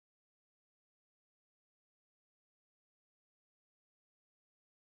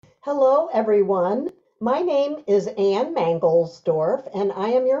Hello, everyone. My name is Ann Mangelsdorf, and I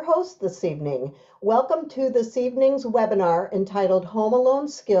am your host this evening. Welcome to this evening's webinar entitled Home Alone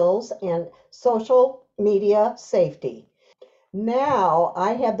Skills and Social Media Safety. Now,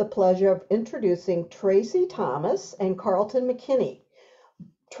 I have the pleasure of introducing Tracy Thomas and Carlton McKinney.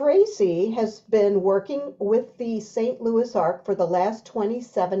 Tracy has been working with the St. Louis Arc for the last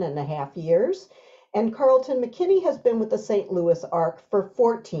 27 and a half years, and Carlton McKinney has been with the St. Louis Arc for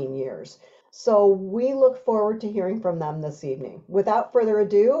 14 years. So we look forward to hearing from them this evening. Without further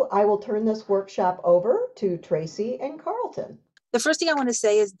ado, I will turn this workshop over to Tracy and Carlton. The first thing I want to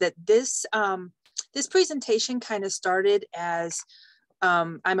say is that this presentation kind of started as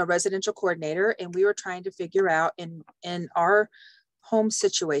I'm a residential coordinator, and we were trying to figure out in our home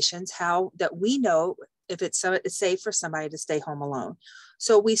situations how that we know if it's safe for somebody to stay home alone.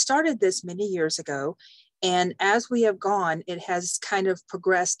 So we started this many years ago, and as we have gone, it has kind of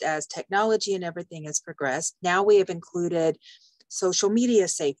progressed as technology and everything has progressed. Now we have included social media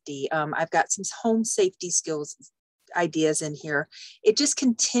safety. I've got some home safety skills ideas in here. It just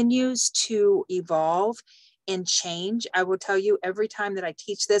continues to evolve and change. I will tell you, every time that I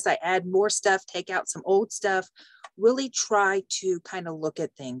teach this, I add more stuff, take out some old stuff, really try to kind of look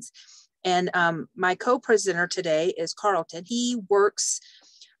at things. And my co-presenter today is Carlton. He works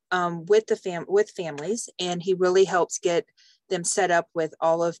with families, and he really helps get them set up with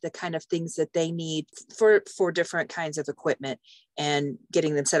all of the kind of things that they need for different kinds of equipment, and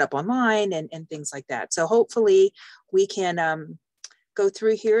getting them set up online and things like that. So hopefully we can go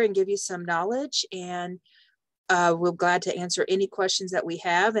through here and give you some knowledge, and we're glad to answer any questions that we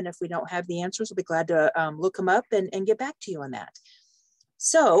have. And if we don't have the answers, we'll be glad to look them up and get back to you on that.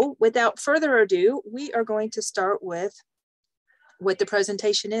 So without further ado, we are going to start with what the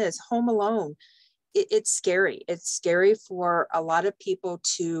presentation is. Home alone. It's scary. It's scary for a lot of people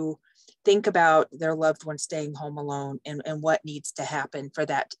to think about their loved one staying home alone and what needs to happen for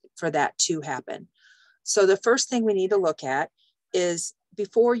that to happen. So the first thing we need to look at is,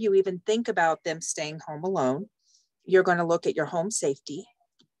 before you even think about them staying home alone, you're going to look at your home safety.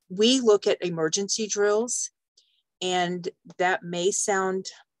 We look at emergency drills, and that may sound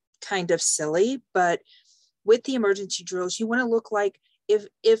kind of silly, but with the emergency drills, you want to look like,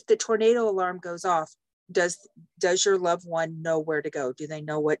 if the tornado alarm goes off, does your loved one know where to go? Do they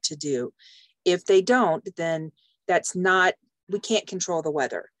know what to do? If they don't, then we can't control the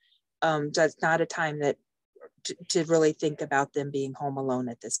weather. That's not a time to really think about them being home alone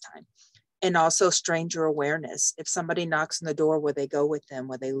at this time. And also stranger awareness. If somebody knocks on the door, will they go with them?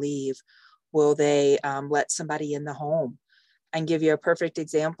 Will they leave? Will they let somebody in the home? I can give you a perfect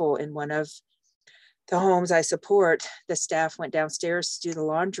example. In one of the homes I support, the staff went downstairs to do the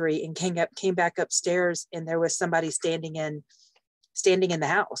laundry and came back upstairs, and there was somebody standing in the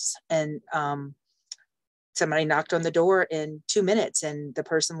house, and somebody knocked on the door in 2 minutes, and the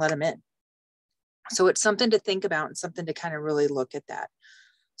person let them in. So it's something to think about and something to kind of really look at that.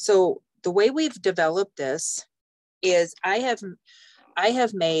 So the way we've developed this is I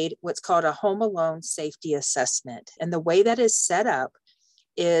have made what's called a home alone safety assessment. And the way that is set up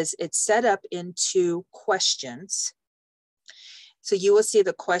is it's set up into questions. So you will see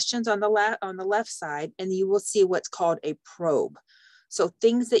the questions on the left side, and you will see what's called a probe. So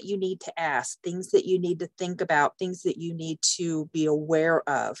things that you need to ask, things that you need to think about, things that you need to be aware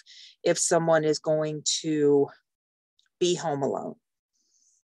of if someone is going to be home alone.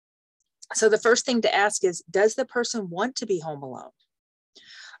 So the first thing to ask is, does the person want to be home alone?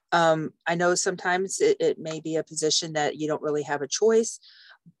 I know sometimes it may be a position that you don't really have a choice,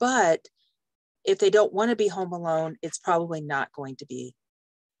 but if they don't want to be home alone, it's probably not going to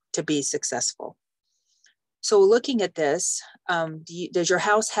be successful. So looking at this, does your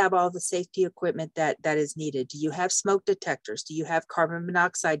house have all the safety equipment that is needed? Do you have smoke detectors? Do you have carbon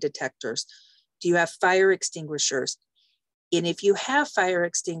monoxide detectors? Do you have fire extinguishers? And if you have fire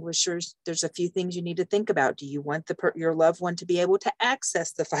extinguishers, there's a few things you need to think about. Do you want your loved one to be able to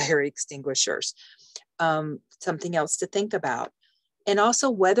access the fire extinguishers? Something else to think about. And also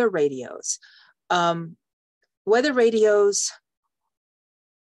weather radios. Weather radios,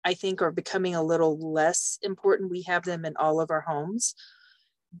 I think, are becoming a little less important. We have them in all of our homes,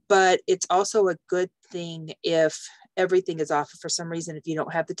 but it's also a good thing if everything is off. For some reason, if you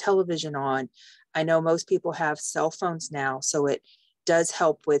don't have the television on, I know most people have cell phones now, so it does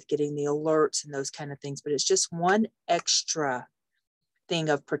help with getting the alerts and those kind of things, but it's just one extra thing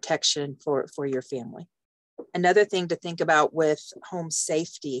of protection for your family. Another thing to think about with home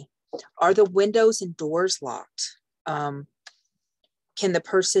safety, are the windows and doors locked? Can the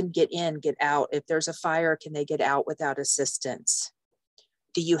person get in, get out? If there's a fire, can they get out without assistance?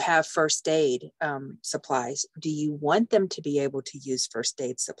 Do you have first aid supplies? Do you want them to be able to use first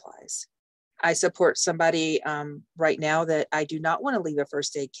aid supplies? I support somebody right now that I do not want to leave a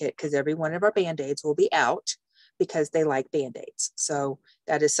first aid kit because every one of our Band-Aids will be out because they like Band-Aids. So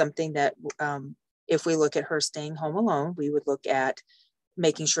that is something that if we look at her staying home alone, we would look at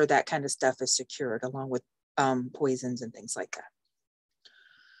making sure that kind of stuff is secured along with poisons and things like that.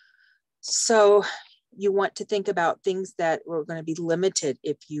 So you want to think about things that are going to be limited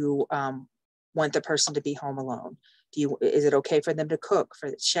if you want the person to be home alone. Is it okay for them to cook, for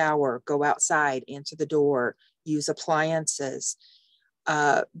the shower, go outside, answer the door, use appliances?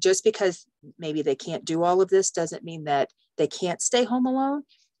 Just because maybe they can't do all of this doesn't mean that they can't stay home alone.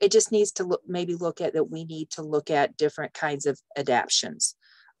 It just needs to look at that. We need to look at different kinds of adaptions.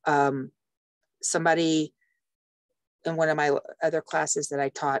 Somebody in one of my other classes that I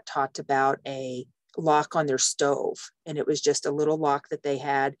talked about a lock on their stove, and it was just a little lock that they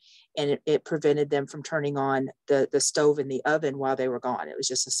had, and it prevented them from turning on the stove in the oven while they were gone. It was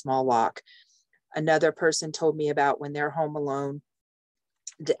just a small lock. Another person told me about when they're home alone,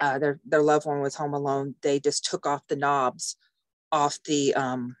 their loved one was home alone, they just took off the knobs off the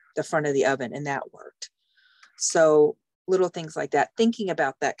front of the oven, and that worked. So little things like that, thinking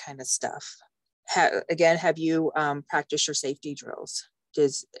about that kind of stuff. Again, have you practiced your safety drills?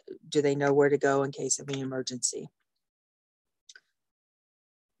 Do they know where to go in case of an emergency?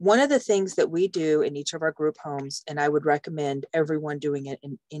 One of the things that we do in each of our group homes, and I would recommend everyone doing it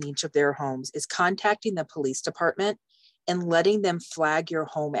in each of their homes, is contacting the police department and letting them flag your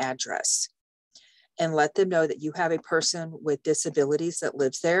home address and let them know that you have a person with disabilities that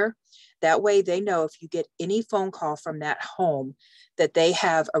lives there. That way they know if you get any phone call from that home that they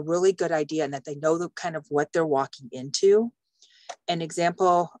have a really good idea and that they know the kind of what they're walking into. An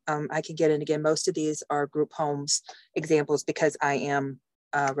example I can get in, again, most of these are group homes examples because I am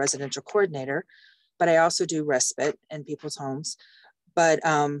a residential coordinator, but I also do respite in people's homes. But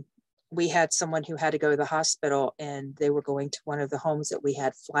we had someone who had to go to the hospital and they were going to one of the homes that we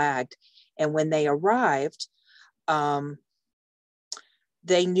had flagged. And when they arrived,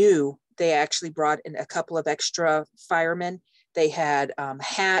 they knew they actually brought in a couple of extra firemen. They had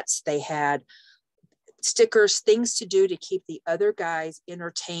hats, they had stickers, things to do to keep the other guys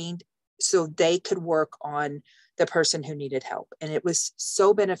entertained so they could work on the person who needed help. And it was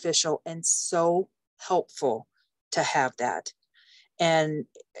so beneficial and so helpful to have that. And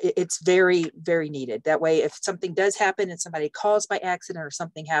it's very, very needed. That way, if something does happen and somebody calls by accident or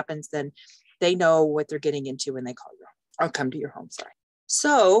something happens, then they know what they're getting into when they call you or come to your home, sorry.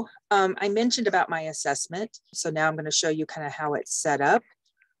 So I mentioned about my assessment. So now I'm going to show you kind of how it's set up.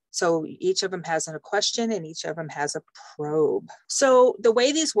 So each of them has a question and each of them has a probe. So the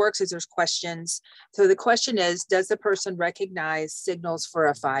way these works is there's questions. So the question is, does the person recognize signals for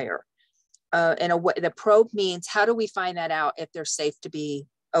a fire? And the probe means, how do we find that out if they're safe to be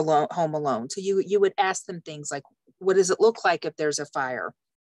alone, home alone? So you would ask them things like, what does it look like if there's a fire?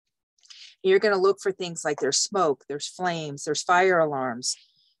 You're going to look for things like there's smoke, there's flames, there's fire alarms.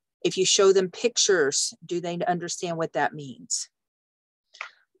 If you show them pictures, do they understand what that means?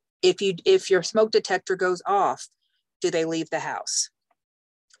 If your smoke detector goes off, do they leave the house?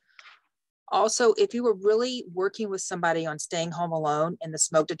 Also, if you were really working with somebody on staying home alone and the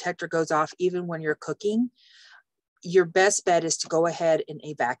smoke detector goes off, even when you're cooking, your best bet is to go ahead and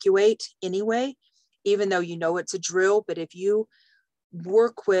evacuate anyway, even though you know it's a drill. But if you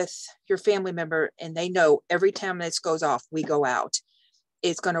work with your family member and they know every time this goes off, we go out,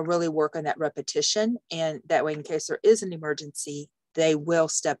 it's going to really work on that repetition. And that way, in case there is an emergency, they will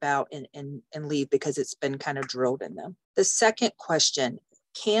step out and leave because it's been kind of drilled in them. The second question,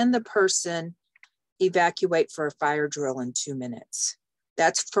 can the person evacuate for a fire drill in 2 minutes?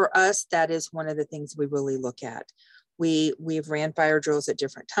 That's, for us, that is one of the things we really look at. We've ran fire drills at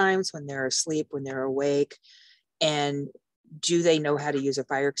different times, when they're asleep, when they're awake, and do they know how to use a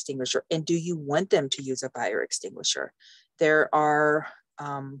fire extinguisher? And do you want them to use a fire extinguisher? There are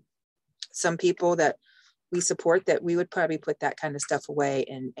some people that we support that we would probably put that kind of stuff away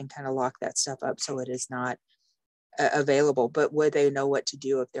and kind of lock that stuff up so it is not available. But would they know what to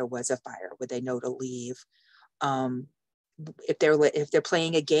do if there was a fire? Would they know to leave? If they're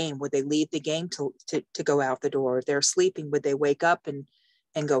playing a game, would they leave the game to go out the door? If they're sleeping, would they wake up and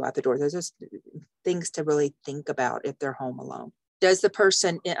go out the door? Those are things to really think about if they're home alone. Does the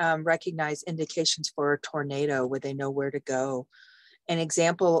person recognize indications for a tornado? Would they know where to go? An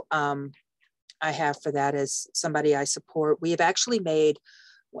example I have for that is somebody I support. We have actually made,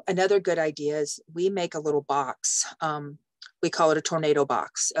 another good idea is we make a little box we call it a tornado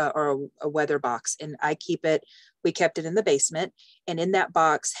box or a weather box. And we kept it in the basement. And in that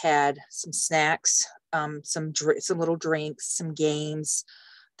box had some snacks, some little drinks, some games,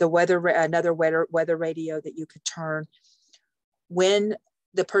 another weather radio that you could turn. When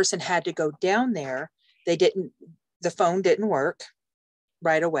the person had to go down there, the phone didn't work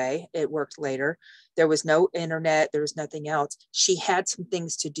right away. It worked later. There was no internet. There was nothing else. She had some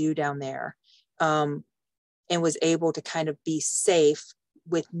things to do down there, and was able to kind of be safe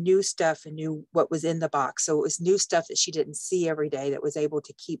with new stuff and knew what was in the box. So it was new stuff that she didn't see every day that was able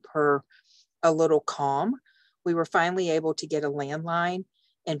to keep her a little calm. We were finally able to get a landline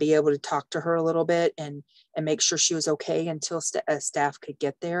and be able to talk to her a little bit and make sure she was okay until staff could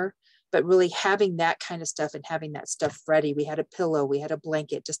get there. But really having that kind of stuff and having that stuff ready, we had a pillow, we had a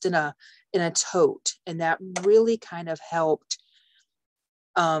blanket just in a tote. And that really kind of helped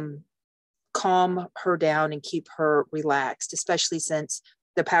calm her down and keep her relaxed, especially since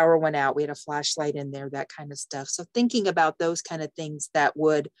the power went out. We had a flashlight in there, that kind of stuff. So thinking about those kind of things that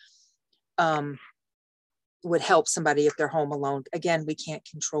would help somebody if they're home alone. Again, we can't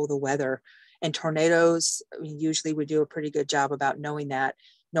control the weather, and tornadoes, I mean, usually we do a pretty good job about knowing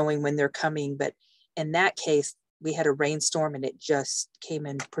when they're coming. But in that case, we had a rainstorm and it just came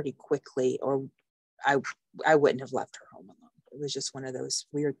in pretty quickly, or I wouldn't have left her home alone. It was just one of those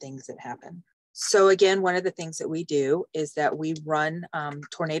weird things that happen. So again, one of the things that we do is that we run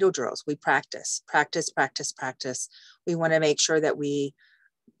tornado drills. We practice. We want to make sure that we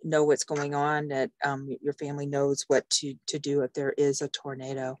know what's going on, that your family knows what to do if there is a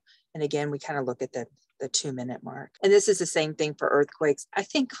tornado. And again, we kind of look at the 2-minute mark. And this is the same thing for earthquakes. I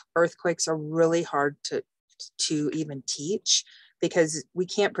think earthquakes are really hard to even teach, because we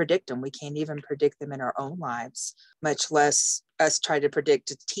can't predict them. We can't even predict them in our own lives, much less us try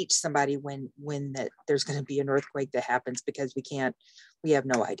to teach somebody when there's going to be an earthquake that happens, because we have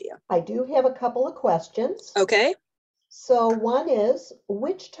no idea. I do have a couple of questions. Okay. So one is,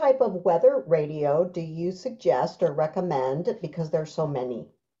 which type of weather radio do you suggest or recommend, because there's so many?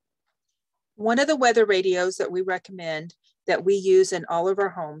 One of the weather radios that we recommend that we use in all of our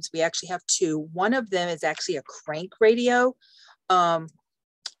homes, we actually have two. One of them is actually a crank radio.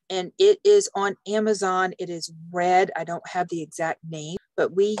 And it is on Amazon. It is red. I don't have the exact name,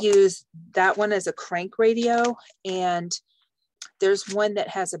 but we use that one as a crank radio. And there's one that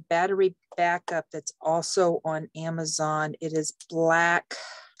has a battery backup that's also on Amazon. It is black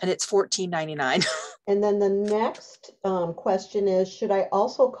and it's $14.99. And then the next question is, should I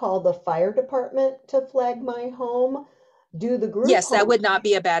also call the fire department to flag my home? Do the group Yes, that would not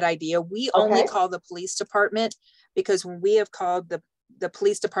be a bad idea. We only call the police department, because when we have called the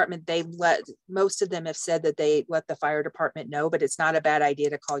police department, most of them have said that they let the fire department know, but it's not a bad idea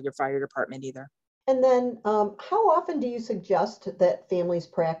to call your fire department either. And then how often do you suggest that families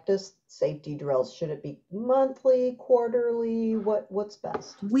practice safety drills? Should it be monthly, quarterly? What's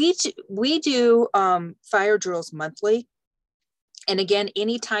best? We do fire drills monthly. And again,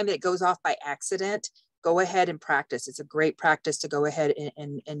 anytime that goes off by accident, go ahead and practice. It's a great practice to go ahead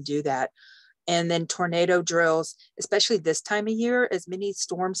and do that. And then tornado drills, especially this time of year, as many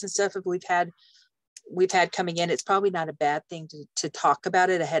storms and stuff as we've had coming in, it's probably not a bad thing to talk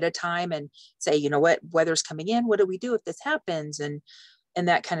about it ahead of time and say, you know what, weather's coming in, what do we do if this happens, and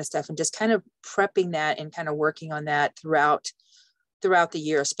that kind of stuff, and just kind of prepping that and kind of working on that throughout the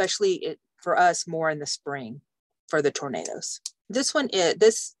year, especially for us more in the spring for the tornadoes.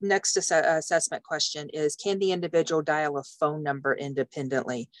 This next assessment question is, can the individual dial a phone number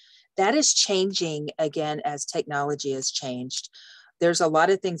independently? That is changing again as technology has changed. There's a lot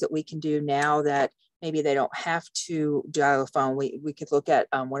of things that we can do now that maybe they don't have to dial a phone. We could look at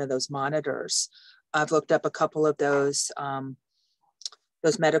one of those monitors. I've looked up a couple of those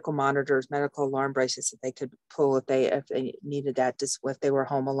medical monitors, medical alarm bracelets that they could pull if they needed that, just if they were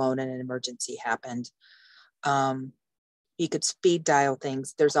home alone and an emergency happened. You could speed dial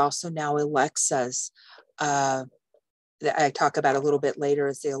things. There's also now Alexas that I talk about a little bit later,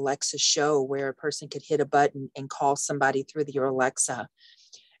 is the Alexa show, where a person could hit a button and call somebody through your Alexa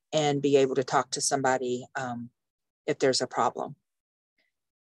and be able to talk to somebody if there's a problem.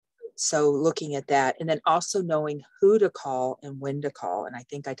 So looking at that, and then also knowing who to call and when to call. And I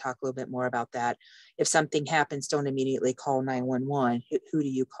think I talk a little bit more about that. If something happens, don't immediately call 911. Who do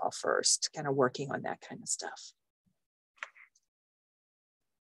you call first? Kind of working on that kind of stuff.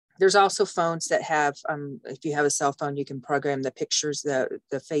 There's also phones that have, if you have a cell phone, you can program the pictures, the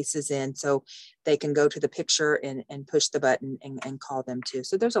faces in, so they can go to the picture and push the button and call them too.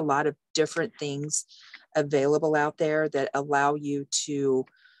 So there's a lot of different things available out there that allow you to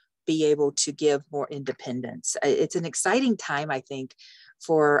be able to give more independence. It's an exciting time, I think,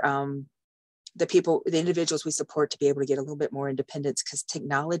 for the individuals we support to be able to get a little bit more independence, because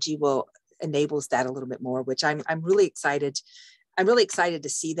technology enables that a little bit more, which I'm really excited. I'm really excited to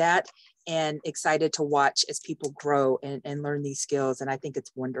see that, and excited to watch as people grow and learn these skills. And I think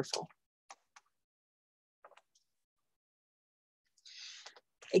it's wonderful.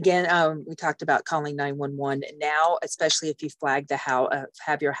 Again, we talked about calling 911 now, especially if you flag the house,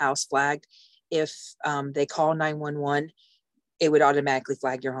 have your house flagged. If they call 911, it would automatically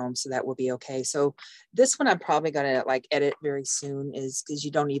flag your home, so that will be okay. So this one I'm probably going to like edit very soon, is because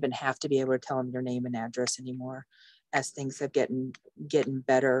you don't even have to be able to tell them your name and address anymore, as things have getting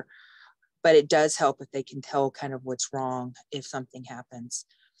better. But it does help if they can tell kind of what's wrong if something happens.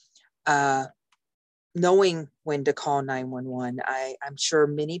 Knowing when to call 911. I'm sure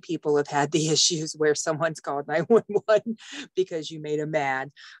many people have had the issues where someone's called 911 because you made them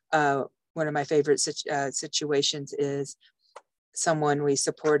mad. One of my favorite situations is someone we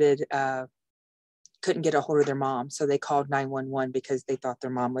supported couldn't get a hold of their mom. So they called 911 because they thought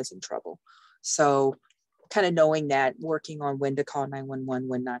their mom was in trouble. So kind of knowing that, working on when to call 911,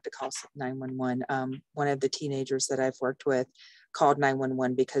 when not to call 911. One of the teenagers that I've worked with called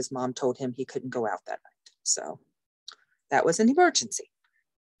 911 because mom told him he couldn't go out that night. So that was an emergency.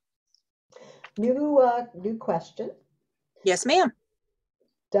 New question. Yes, ma'am.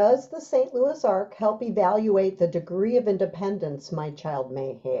 Does the St. Louis Arc help evaluate the degree of independence my child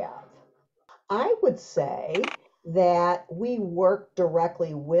may have? I would say that we work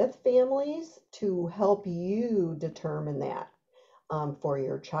directly with families to help you determine that for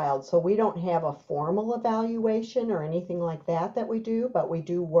your child. So we don't have a formal evaluation or anything like that we do, but we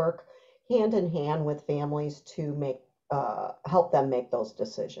do work hand in hand with families to help them make those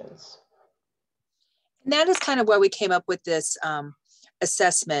decisions. And that is kind of why we came up with this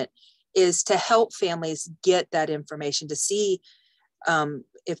assessment, is to help families get that information, to see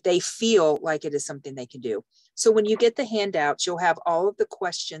if they feel like it is something they can do. So when you get the handouts, you'll have all of the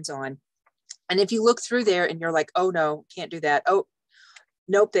questions on. And if you look through there and you're like, oh no, can't do that. Oh,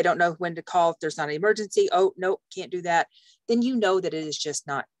 nope, they don't know when to call if there's not an emergency. Oh, nope, can't do that. Then you know that it is just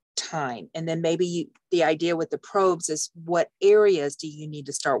not time. And then maybe the idea with the probes is, what areas do you need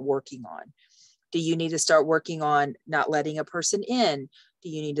to start working on? Do you need to start working on not letting a person in? Do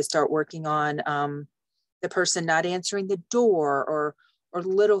you need to start working on the person not answering the door, or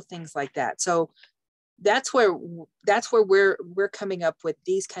little things like that? So that's where we're coming up with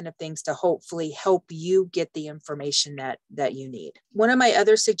these kind of things to hopefully help you get the information that you need. One of my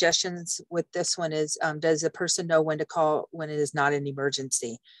other suggestions with this one is, does the person know when to call when it is not an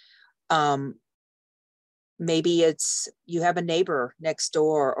emergency? Maybe it's you have a neighbor next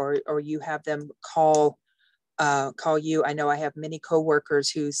door, or you have them call you. I know I have many coworkers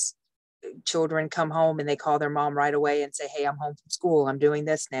whose children come home and they call their mom right away and say, hey, I'm home from school, I'm doing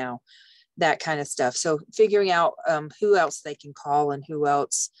this now, that kind of stuff. So figuring out who else they can call and who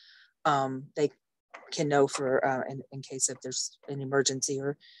else they can know for in case if there's an emergency,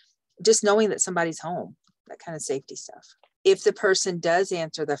 or just knowing that somebody's home, that kind of safety stuff. If the person does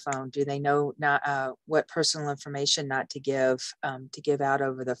answer the phone, do they know not what personal information not to give out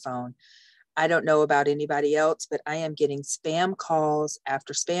over the phone? I don't know about anybody else, but I am getting spam calls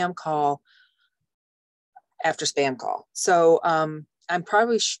after spam call after spam call. So I'm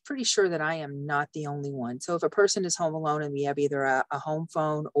probably pretty sure that I am not the only one. So if a person is home alone and we have either a home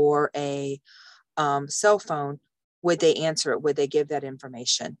phone or a cell phone, would they answer it? Would they give that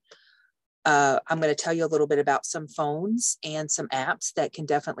information? I'm going to tell you a little bit about some phones and some apps that can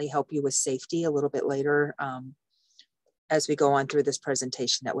definitely help you with safety a little bit later as we go on through this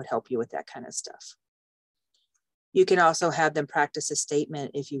presentation, that would help you with that kind of stuff. You can also have them practice a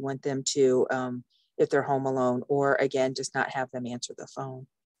statement if you want them to, if they're home alone, or again, just not have them answer the phone.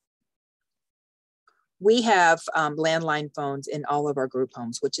 We have landline phones in all of our group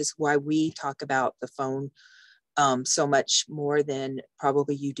homes, which is why we talk about the phone so much more than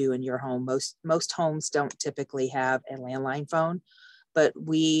probably you do in your home. Most homes don't typically have a landline phone, but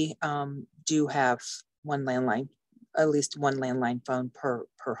we do have one landline, at least one landline phone per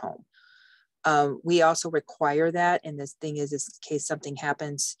home. We also require that, and this thing is, in case something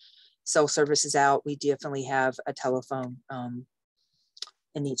happens, cell service is out, we definitely have a telephone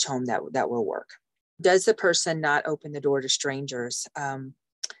in each home that will work. Does the person not open the door to strangers?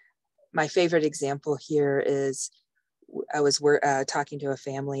 My favorite example here is, I was talking to a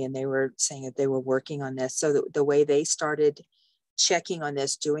family and they were saying that they were working on this. So the way they started checking on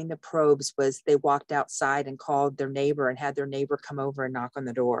this, doing the probes, was they walked outside and called their neighbor and had their neighbor come over and knock on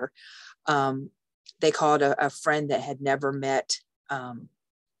the door. They called a friend that had never met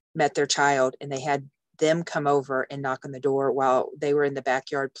met their child, and they had them come over and knock on the door while they were in the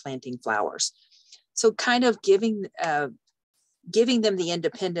backyard planting flowers. So kind of giving them the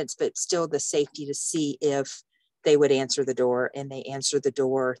independence, but still the safety to see if they would answer the door. And they answered the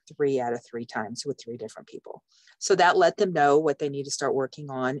door 3 out of 3 times with 3 different people. So that let them know what they need to start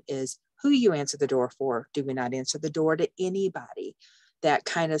working on is who you answer the door for. Do we not answer the door to anybody? That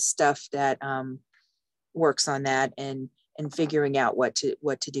kind of stuff that works on that, and figuring out what to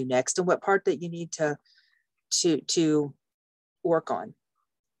do next, and what part that you need to work on.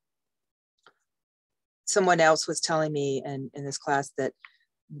 Someone else was telling me in this class that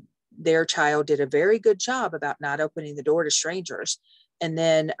their child did a very good job about not opening the door to strangers. And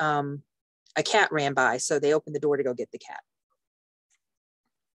then a cat ran by, so they opened the door to go get the cat.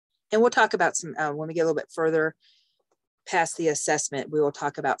 And we'll talk about some, when we get a little bit further past the assessment, we will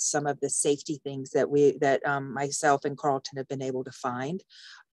talk about some of the safety things that myself and Carlton have been able to find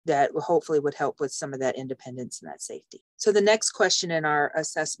that hopefully would help with some of that independence and that safety. So the next question in our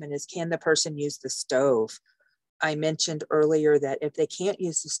assessment is, can the person use the stove? I mentioned earlier that if they can't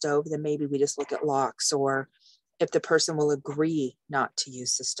use the stove, then maybe we just look at locks, or if the person will agree not to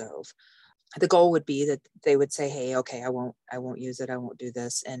use the stove. The goal would be that they would say, hey, okay, I won't use it. I won't do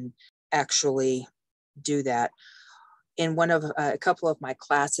this, and actually do that. In a couple of my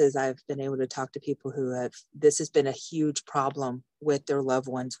classes, I've been able to talk to people this has been a huge problem with their loved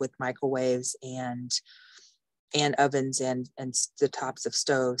ones with microwaves and ovens and the tops of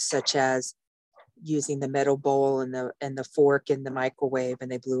stoves, such as using the metal bowl and the fork in the microwave, and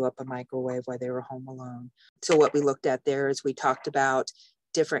they blew up a microwave while they were home alone. So what we looked at there is we talked about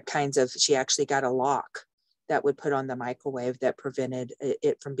different kinds of, she actually got a lock that would put on the microwave that prevented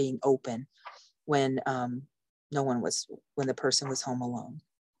it from being open when when the person was home alone.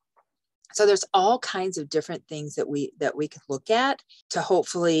 So there's all kinds of different things that we could look at to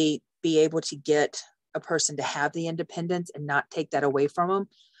hopefully be able to get a person to have the independence and not take that away from them.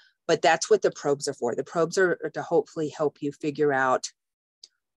 But that's what the probes are for. The probes are to hopefully help you figure out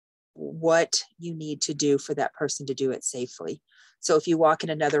what you need to do for that person to do it safely. So if you walk in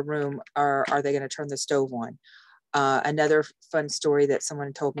another room, are they going to turn the stove on? Another fun story that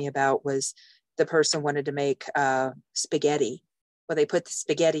someone told me about was the person wanted to make spaghetti. Well, they put the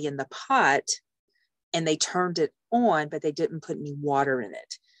spaghetti in the pot and they turned it on, but they didn't put any water in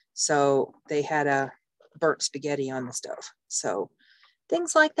it. So they had a burnt spaghetti on the stove. So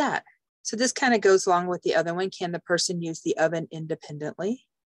things like that. So this kind of goes along with the other one. Can the person use the oven independently?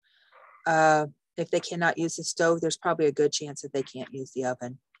 If they cannot use the stove, there's probably a good chance that they can't use the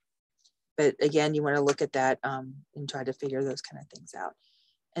oven. But again, you want to look at that and try to figure those kind of things out.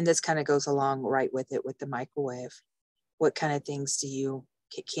 And this kind of goes along right with it with the microwave. What kind of things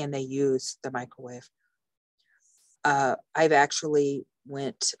can they use the microwave? I've actually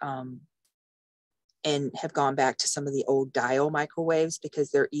went and have gone back to some of the old dial microwaves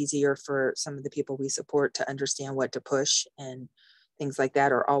because they're easier for some of the people we support to understand what to push and things like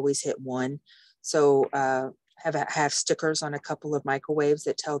that, or always hit 1. So have stickers on a couple of microwaves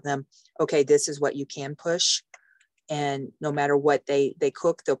that tell them, okay, this is what you can push. And no matter what they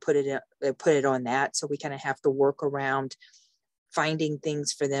cook, they'll put it on that. So we kind of have to work around finding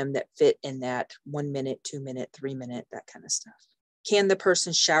things for them that fit in that 1 minute, 2 minute, 3 minute, that kind of stuff. Can the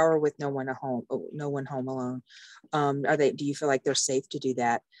person shower with no one home alone? Do you feel like they're safe to do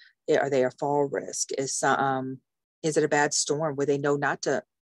that? Are they a fall risk? Is it a bad storm? Would they know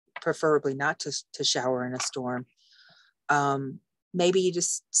preferably not to shower in a storm? Maybe you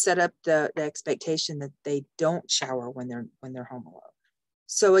just set up the expectation that they don't shower when they're home alone.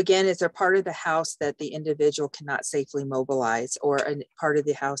 So again, is there part of the house that the individual cannot safely mobilize, or a part of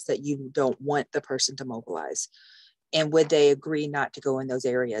the house that you don't want the person to mobilize? And would they agree not to go in those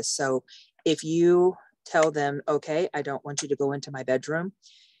areas? So if you tell them, okay, I don't want you to go into my bedroom,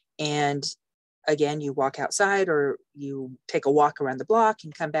 and again, you walk outside or you take a walk around the block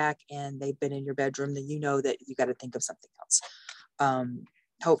and come back and they've been in your bedroom, then you know that you got to think of something else.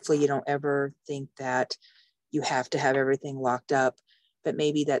 Hopefully you don't ever think that you have to have everything locked up, but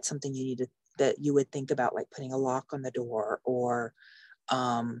maybe that's something that you would think about, like putting a lock on the door, or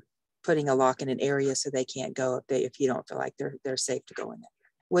putting a lock in an area so they can't go if you don't feel like they're safe to go in there.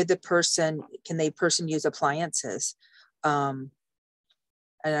 Can the person use appliances? And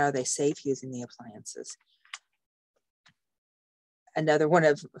are they safe using the appliances? Another one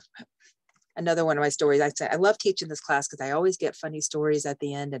of my stories, I love teaching this class because I always get funny stories at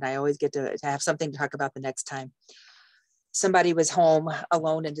the end, and I always get to have something to talk about the next time. Somebody was home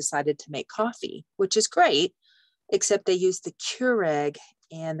alone and decided to make coffee, which is great, except they used the Keurig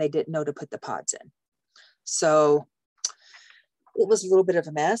and they didn't know to put the pods in. So it was a little bit of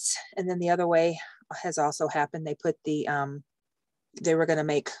a mess. And then the other way has also happened. They put the, they were going to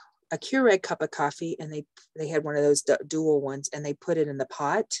make a Keurig cup of coffee, and they had one of those dual ones, and they put it in the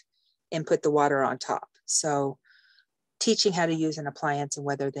pot and put the water on top. So teaching how to use an appliance and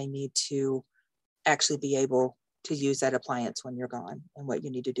whether they need to actually be able to use that appliance when you're gone, and what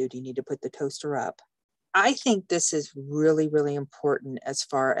you need to do. Do you need to put the toaster up? I think this is really, really important as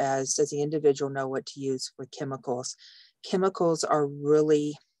far as, does the individual know what to use with chemicals? Chemicals are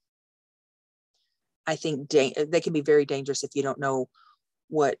really, I think, they can be very dangerous if you don't know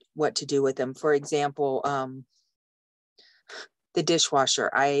what to do with them. For example, the dishwasher.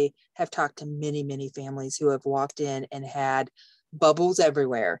 I have talked to many, many families who have walked in and had bubbles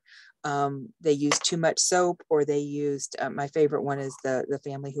everywhere. They used too much soap, or they used, my favorite one is the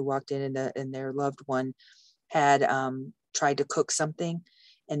family who walked in and their loved one had tried to cook something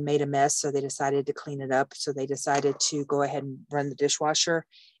and made a mess. So they decided to clean it up. So they decided to go ahead and run the dishwasher,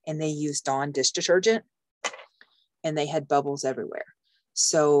 and they used Dawn dish detergent, and they had bubbles everywhere.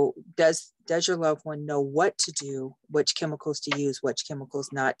 So does your loved one know what to do, which chemicals to use, which chemicals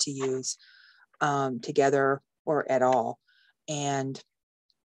not to use together or at all, and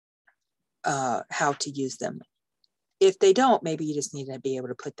how to use them? If they don't, maybe you just need to be able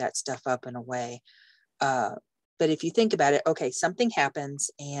to put that stuff up and away. But if you think about it, okay, something happens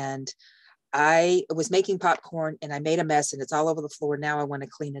and I was making popcorn and I made a mess and it's all over the floor. Now I want to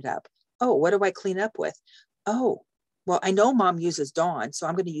clean it up. Oh, what do I clean up with? Oh, well, I know mom uses Dawn, so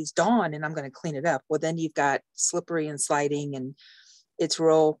I'm going to use Dawn and I'm going to clean it up. Well, then you've got slippery and sliding and it's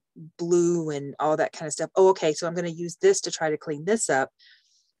real blue and all that kind of stuff. Oh, okay, so I'm going to use this to try to clean this up,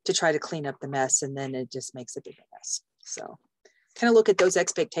 to try to clean up the mess. And then it just makes a bigger mess. So kind of look at those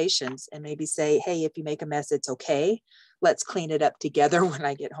expectations and maybe say, hey, if you make a mess, it's okay. Let's clean it up together when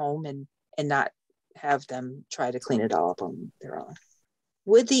I get home, and not have them try to clean it all up on their own.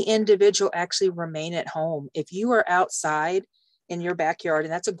 Would the individual actually remain at home? If you are outside in your backyard,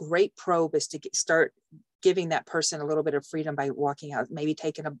 and that's a great probe, is to start giving that person a little bit of freedom by walking out, maybe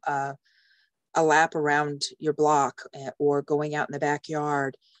taking a lap around your block or going out in the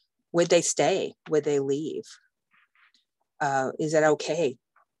backyard. Would they stay? Would they leave? Is that okay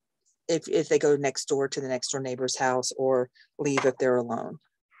if they go next door to the next door neighbor's house, or leave if they're alone?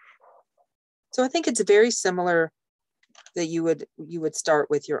 So I think it's very similar that you would start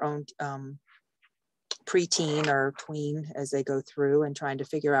with your own preteen or tween as they go through, and trying to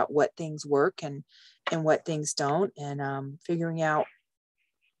figure out what things work and what things don't, and figuring out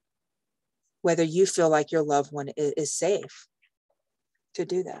whether you feel like your loved one is safe to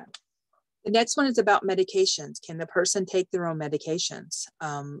do that. The next one is about medications. Can the person take their own medications?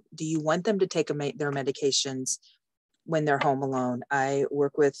 Do you want them to take their medications when they're home alone? I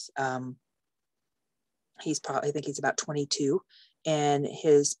work with, I think he's about 22, and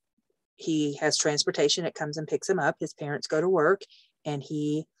he has transportation. It comes and picks him up. His parents go to work, and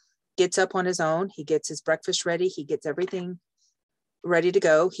he gets up on his own. He gets his breakfast ready. He gets everything ready to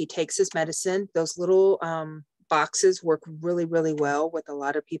go. He takes his medicine. Those little boxes work really, really well with a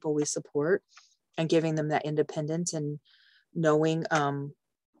lot of people we support, and giving them that independence and knowing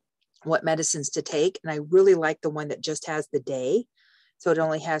what medicines to take. And I really like the one that just has the day. So it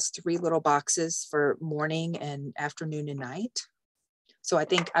only has 3 little boxes for morning and afternoon and night. So I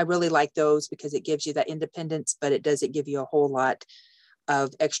think I really like those because it gives you that independence, but it doesn't give you a whole lot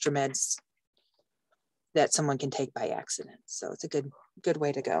of extra meds that someone can take by accident. So it's a good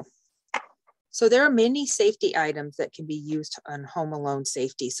way to go. So there are many safety items that can be used on home alone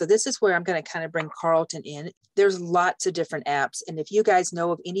safety. So this is where I'm going to kind of bring Carlton in. There's lots of different apps. And if you guys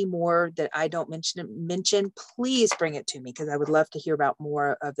know of any more that I don't mention, please bring it to me, because I would love to hear about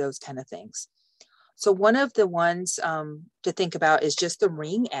more of those kind of things. So one of the ones to think about is just the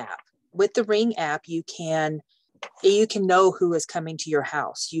Ring app. With the Ring app, you can know who is coming to your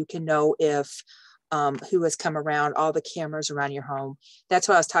house. You can know if who has come around, all the cameras around your home. That's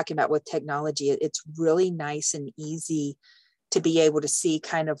what I was talking about with technology. It's really nice and easy to be able to see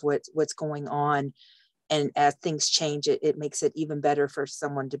kind of what's going on. And as things change, it makes it even better for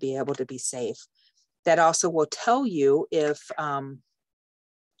someone to be able to be safe. That also will tell you if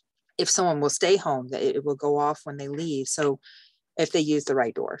someone will stay home, that it will go off when they leave. So if they use the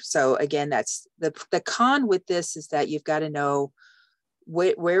right door. So again, that's the con with this, is that you've got to know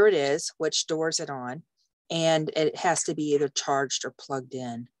where it is, which door is it on, and it has to be either charged or plugged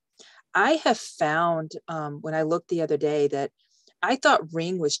in. I have found when I looked the other day that I thought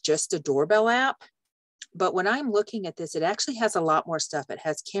Ring was just a doorbell app, but when I'm looking at this, it actually has a lot more stuff. It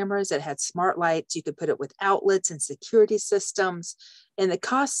has cameras, it has smart lights, you could put it with outlets and security systems, and the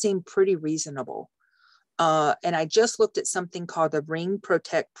costs seem pretty reasonable. And I just looked at something called the Ring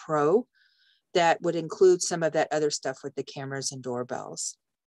Protect Pro that would include some of that other stuff with the cameras and doorbells.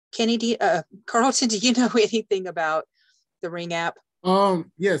 Carlton, do you know anything about the Ring app?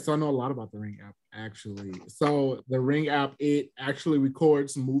 Yes, I know a lot about the Ring app, actually. So the Ring app, it actually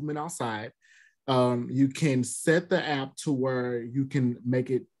records movement outside. You can set the app to where you can make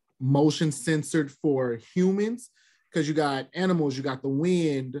it motion censored for humans, because you got animals, you got the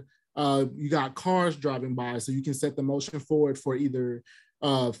wind, you got cars driving by. So you can set the motion forward for either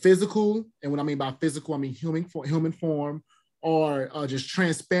physical, and what I mean by physical, I mean human form, or just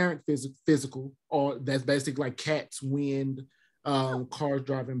transparent physical, or that's basically like cats, wind, cars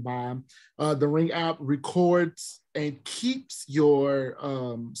driving by. The Ring app records and keeps your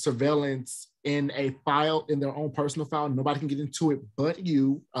surveillance in a file, in their own personal file. Nobody can get into it but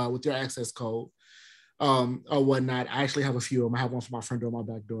you with your access code or whatnot. I actually have a few of them. I have one for my front door, my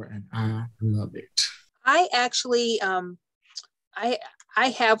back door, and I love it. I actually, I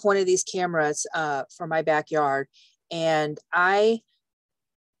have one of these cameras for my backyard, and I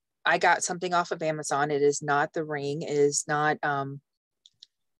got something off of Amazon. It is not the Ring. It is not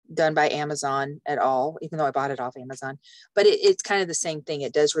done by Amazon at all, even though I bought it off Amazon. But it's kind of the same thing.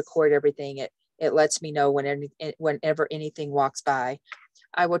 It does record everything. It lets me know whenever anything walks by.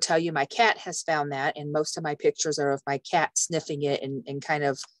 I will tell you, my cat has found that, and most of my pictures are of my cat sniffing it and kind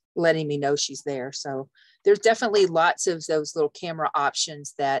of letting me know she's there. So there's definitely lots of those little camera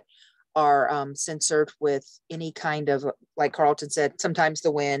options that are censored with any kind of, like Carlton said, sometimes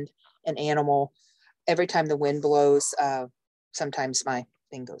the wind, an animal. Every time the wind blows, sometimes my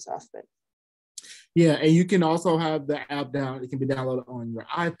thing goes off. But yeah, and you can also have the app down. It can be downloaded on your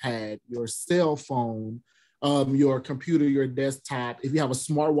iPad, your cell phone, your computer, your desktop. If you have a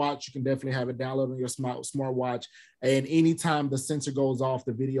smartwatch, you can definitely have it downloaded on your smartwatch. And anytime the sensor goes off,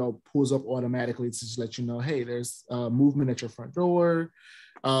 the video pulls up automatically to just let you know, hey, there's movement at your front door.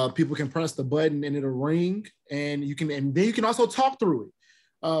 People can press the button and it'll ring, and then you can also talk through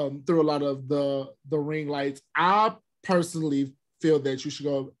it, through a lot of the Ring lights. I personally feel that you should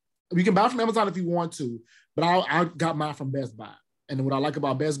go. You can buy from Amazon if you want to, but I got mine from Best Buy. And what I like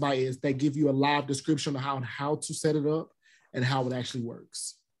about Best Buy is they give you a live description of how to set it up and how it actually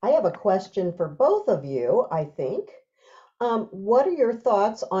works. I have a question for both of you, I think. What are your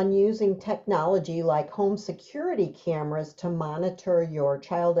thoughts on using technology like home security cameras to monitor your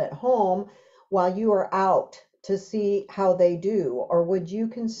child at home while you are out to see how they do? Or would you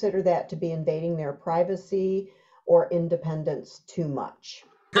consider that to be invading their privacy or independence too much?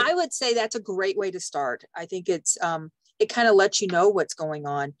 I would say that's a great way to start. I think it kind of lets you know what's going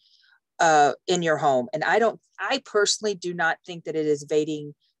on in your home. And I personally do not think that it is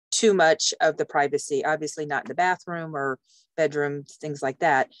invading too much of the privacy, obviously not in the bathroom or bedroom, things like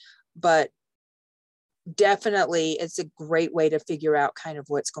that. But definitely it's a great way to figure out kind of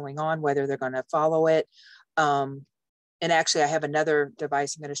what's going on, whether they're going to follow it. And actually, I have another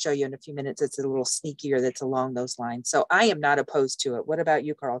device I'm going to show you in a few minutes. It's a little sneakier that's along those lines. So I am not opposed to it. What about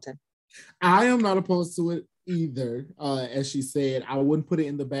you, Carlton? I am not opposed to it either. As she said, I wouldn't put it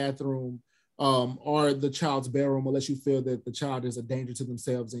in the bathroom or the child's bedroom unless you feel that the child is a danger to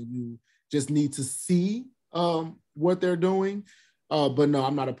themselves and you just need to see what they're doing. But no,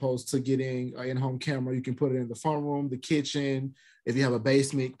 I'm not opposed to getting an in-home camera. You can put it in the front room, the kitchen. If you have a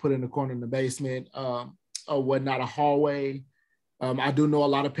basement, put it in the corner in the basement, or whatnot, a hallway. I do know a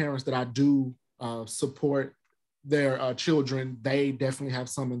lot of parents that I do support their children. They definitely have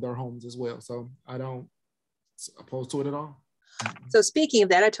some in their homes as well. So I don't oppose to it at all. So speaking of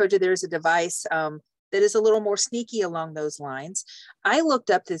that, I told you there's a device that is a little more sneaky along those lines. I looked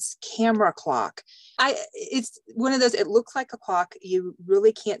up this camera clock. It's one of those, it looks like a clock. You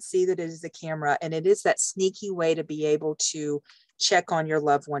really can't see that it is a camera. And it is that sneaky way to be able to check on your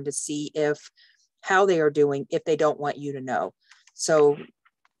loved one to see how they are doing if they don't want you to know. So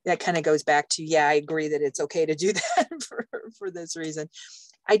that kind of goes back to, yeah, I agree that it's okay to do that for this reason.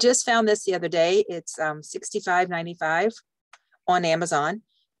 I just found this the other day. It's $65.95 on Amazon.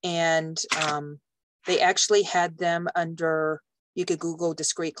 And they actually had them under, you could Google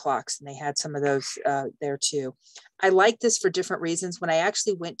discrete clocks, and they had some of those there too. I like this for different reasons. When I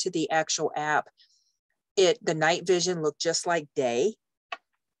actually went to the actual app, the night vision looked just like day.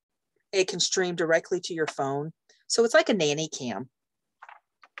 It can stream directly to your phone. So it's like a nanny cam.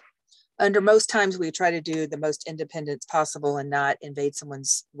 Under most times, we try to do the most independence possible and not invade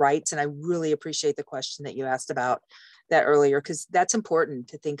someone's rights. And I really appreciate the question that you asked about that earlier, because that's important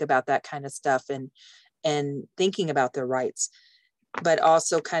to think about that kind of stuff and thinking about their rights. But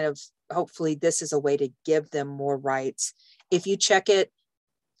also kind of, hopefully this is a way to give them more rights. If you check it,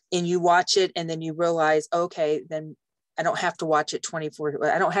 and you watch it and then you realize, okay, then I don't have to watch it 24.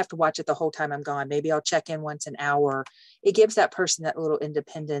 I don't have to watch it the whole time I'm gone. Maybe I'll check in once an hour. It gives that person that little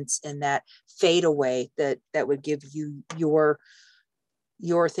independence and that fade away that would give you your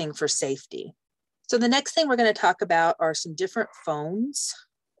thing for safety. So the next thing we're going to talk about are some different phones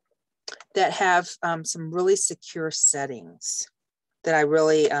that have some really secure settings that I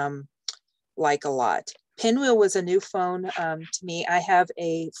really like a lot. Pinwheel was a new phone to me. I have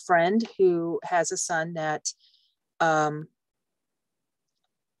a friend who has a son that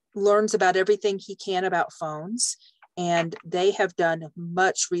learns about everything he can about phones, and they have done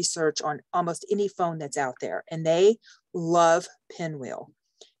much research on almost any phone that's out there, and they love Pinwheel.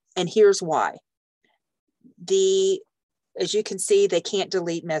 And here's why. As you can see, they can't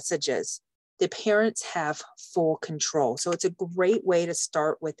delete messages. The parents have full control. So it's a great way to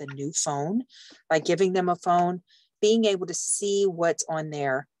start with a new phone by giving them a phone, being able to see what's on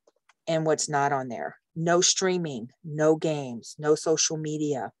there and what's not on there. No streaming, no games, no social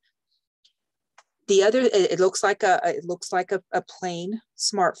media. The other, it looks like a plain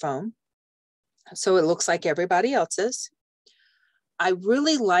smartphone. So it looks like everybody else's. I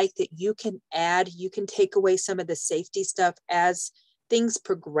really like that you can take away some of the safety stuff as things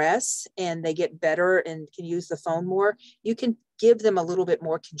progress and they get better and can use the phone more. You can give them a little bit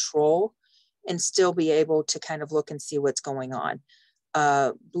more control and still be able to kind of look and see what's going on.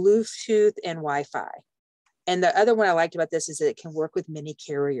 Bluetooth and Wi-Fi. And the other one I liked about this is that it can work with many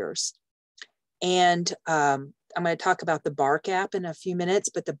carriers. And I'm going to talk about the Bark app in a few minutes,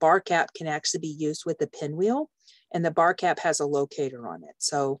 but the Bark app can actually be used with the Pinwheel, and the Bark app has a locator on it.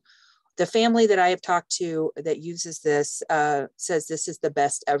 So the family that I have talked to that uses this says this is the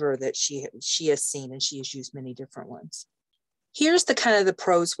best ever that she has seen, and she has used many different ones. Here's the kind of the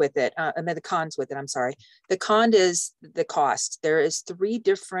pros with it, the cons with it, I'm sorry. The con is the cost. There are three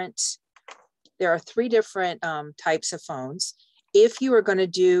different types of phones. If you are going to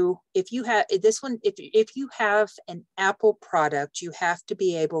do, if you have this one, if you have an Apple product, you have to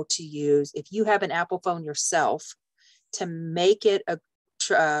be able to use, if you have an Apple phone yourself, to make it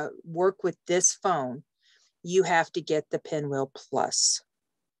work with this phone, you have to get the Pinwheel Plus.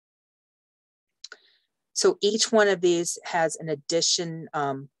 So each one of these has an addition.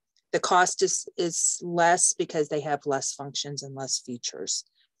 The cost is less because they have less functions and less features.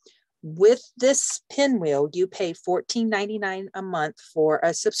 With this Pinwheel, you pay $14.99 a month for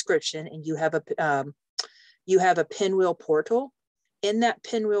a subscription, and you have a Pinwheel portal. In that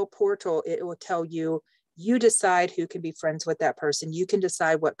Pinwheel portal, it will tell you, you decide who can be friends with that person. You can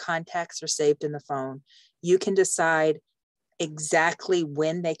decide what contacts are saved in the phone. You can decide exactly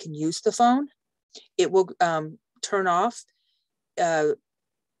when they can use the phone. It will turn off.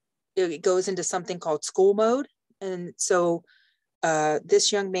 It goes into something called school mode. And so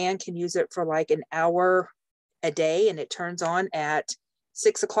this young man can use it for like an hour a day, and it turns on at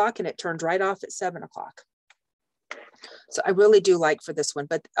 6 o'clock and it turns right off at 7 o'clock. So I really do like for this one,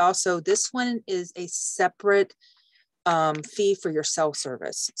 but also this one is a separate fee for your cell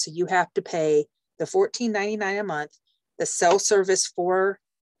service. So you have to pay the $14.99 a month, the cell service for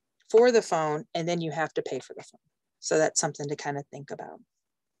the phone, and then you have to pay for the phone. So that's something to kind of think about.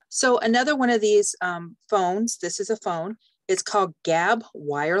 So another one of these phones, this is a phone, it's called Gab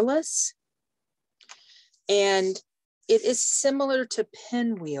Wireless. And it is similar to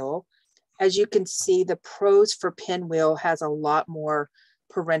Pinwheel. As you can see, the pros for Pinwheel has a lot more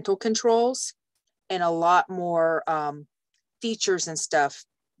parental controls and a lot more features and stuff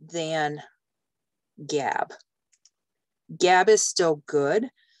than Gab. Gab is still good.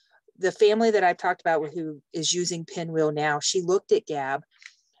 The family that I've talked about who is using Pinwheel now, she looked at Gab.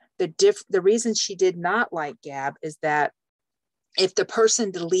 The reason she did not like Gab is that if the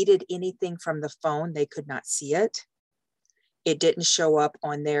person deleted anything from the phone, they could not see it. It didn't show up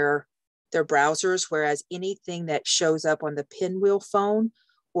on their browsers, whereas anything that shows up on the Pinwheel phone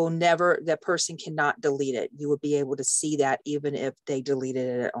the person cannot delete it. You would be able to see that even if they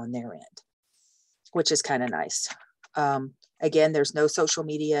deleted it on their end, which is kind of nice. Again, there's no social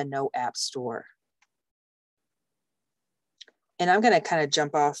media, no app store. And I'm going to kind of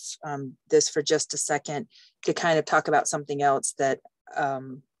jump off this for just a second to kind of talk about something else that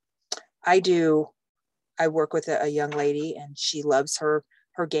I do. I work with a young lady, and she loves her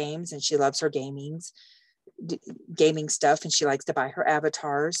games, and she loves her gaming stuff, and she likes to buy her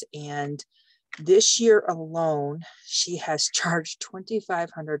avatars. And this year alone, she has charged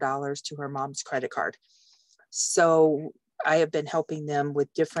 $2,500 to her mom's credit card. So I have been helping them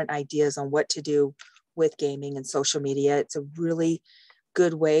with different ideas on what to do with gaming and social media. It's a really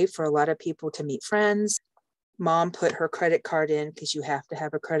good way for a lot of people to meet friends. Mom put her credit card in because you have to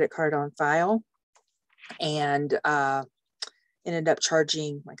have a credit card on file, and ended up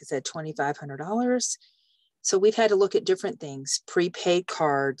charging, like I said, $2,500. So we've had to look at different things, prepaid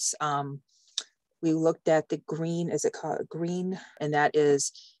cards. We looked at the green, is it called green? And that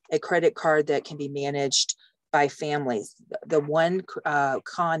is a credit card that can be managed by families. The one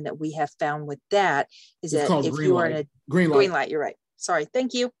con that we have found with that is It's that called if you are in a green light, you're right. Sorry,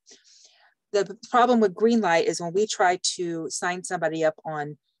 thank you. The problem with green light is when we try to sign somebody up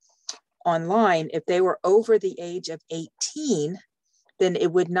online, if they were over the age of 18, then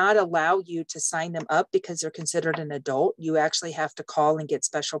it would not allow you to sign them up because they're considered an adult. You actually have to call and get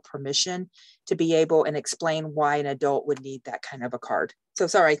special permission to be able and explain why an adult would need that kind of a card. So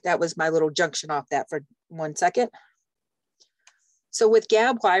sorry, that was my little junction off that for 1 second. So with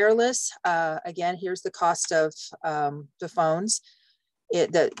Gab Wireless, again, here's the cost of the phones.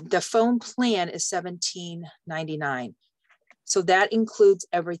 The phone plan is $17.99. So that includes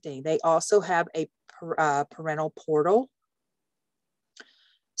everything. They also have a parental portal.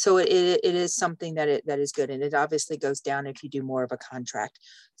 So it is something that is good, and it obviously goes down if you do more of a contract.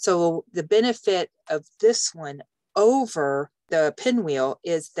 So the benefit of this one over the Pinwheel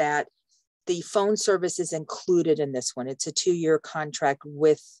is that the phone service is included in this one. It's a 2-year contract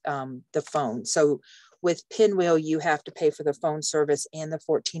with the phone. So with Pinwheel, you have to pay for the phone service and the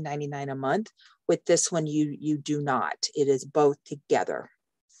 $14.99 a month. With this one, you do not. It is both together.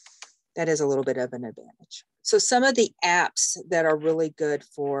 That is a little bit of an advantage. So some of the apps that are really good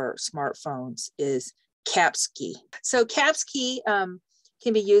for smartphones is Capski. So Capski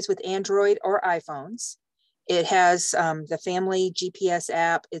can be used with Android or iPhones. It has the family GPS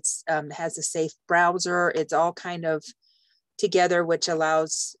app. It has a safe browser. It's all kind of together, which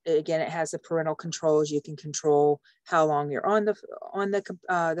allows, again, it has the parental controls. You can control how long you're on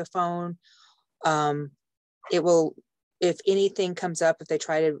the phone. It will, if anything comes up, if they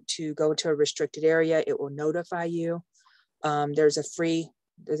try to go to a restricted area, it will notify you. There's a free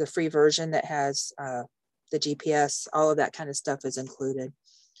version that has the GPS, all of that kind of stuff is included.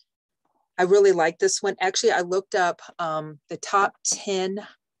 I really like this one. Actually, I looked up the top 10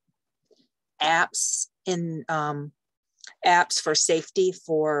 apps in apps for safety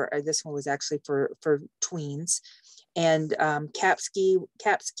for, this one was actually for tweens. And Capski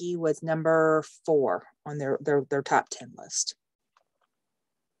was number 4 on their top 10 list.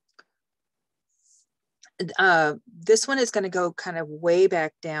 This one is going to go kind of way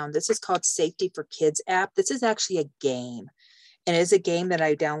back down. This is called Safety for Kids app. This is actually a game. And it is a game that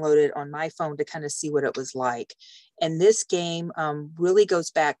I downloaded on my phone to kind of see what it was like. And this game really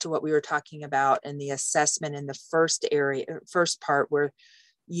goes back to what we were talking about in the assessment in the first part, where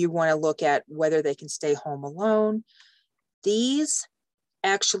you want to look at whether they can stay home alone. These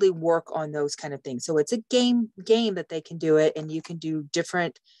actually work on those kind of things. So it's a game that they can do it, and you can do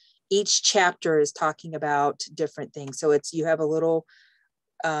different, each chapter is talking about different things. So you have a little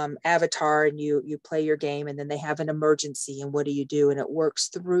avatar, and you play your game, and then they have an emergency, and what do you do? And it works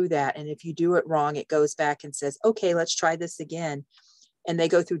through that. And if you do it wrong, it goes back and says, okay, let's try this again. And they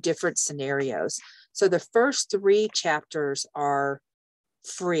go through different scenarios. So the first 3 chapters are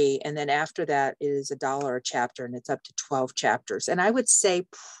free, and then after that is $1 a chapter, and it's up to 12 chapters. And I would say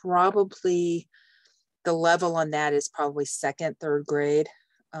probably the level on that is probably 2nd, 3rd grade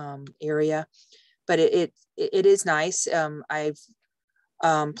area, but it is nice. I've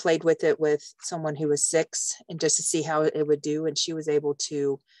played with it with someone who was 6, and just to see how it would do, and she was able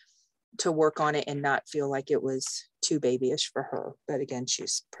to work on it and not feel like it was too babyish for her. But again,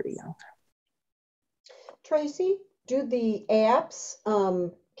 she's pretty young. Tracy, do the apps,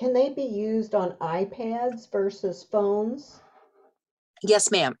 can they be used on iPads versus phones?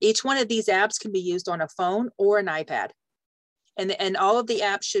 Yes, ma'am. Each one of these apps can be used on a phone or an iPad. And all of the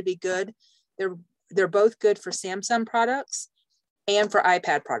apps should be good. They're both good for Samsung products and for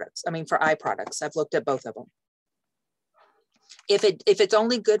iPad products. I mean, for iProducts. I've looked at both of them. If it's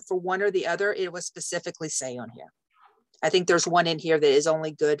only good for one or the other, it will specifically say on here. I think there's one in here that is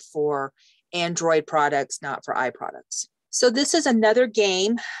only good for Android products, not for iProducts. So this is another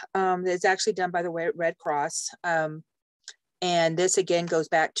game that's actually done by the Red Cross. And this again goes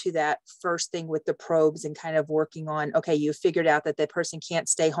back to that first thing with the probes and kind of working on, okay, you figured out that the person can't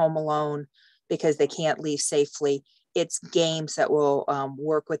stay home alone because they can't leave safely. It's games that will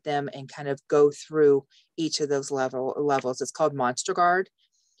work with them and kind of go through each of those levels. It's called Monster Guard.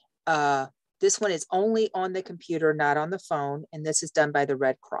 This one is only on the computer, not on the phone. And this is done by the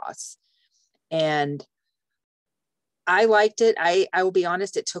Red Cross. And I liked it. I will be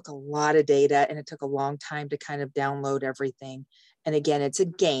honest, it took a lot of data and it took a long time to kind of download everything. And again, it's a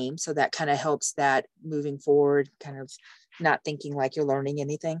game. So that kind of helps that moving forward, kind of not thinking like you're learning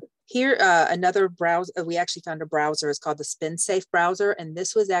anything. Here, another browser, we actually found a browser. It's called the SpinSafe browser. And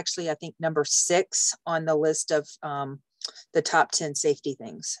this was actually, I think, number 6 on the list of the top 10 safety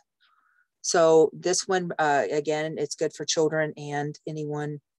things. So this one, again, it's good for children and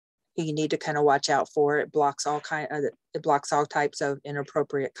anyone who you need to kind of watch out for. It blocks all types of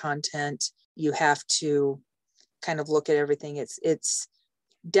inappropriate content. You have to kind of look at everything. It's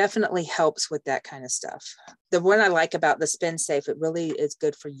definitely helps with that kind of stuff. The one I like about the SpinSafe, it really is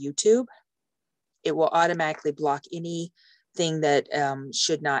good for YouTube. It will automatically block anything that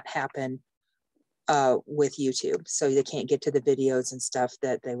should not happen with YouTube. So they can't get to the videos and stuff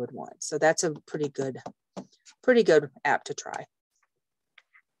that they would want. So that's a pretty good app to try.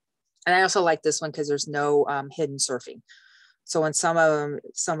 And I also like this one because there's no hidden surfing. So in some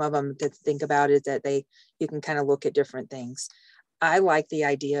of them to think about is that you can kind of look at different things. I like the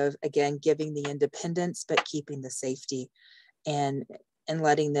idea of, again, giving the independence, but keeping the safety and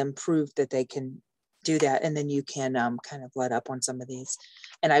letting them prove that they can do that. And then you can kind of let up on some of these.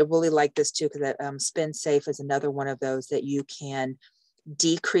 And I really like this too, because that SpinSafe is another one of those that you can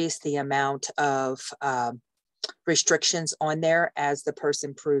decrease the amount of restrictions on there as the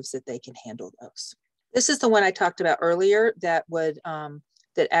person proves that they can handle those. This is the one I talked about earlier that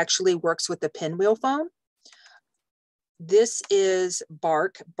that actually works with the pinwheel phone. This is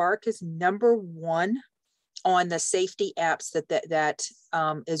Bark. Bark is number 1 on the safety apps that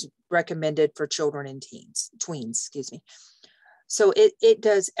is recommended for children and tweens, excuse me. So it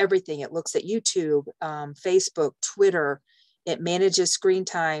does everything. It looks at YouTube, Facebook, Twitter. It manages screen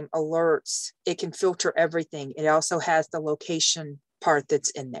time, alerts. It can filter everything. It also has the location part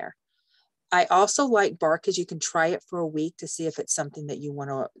that's in there. I also like Bark because you can try it for a week to see if it's something that you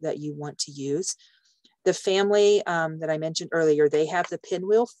want to use. The family that I mentioned earlier, they have the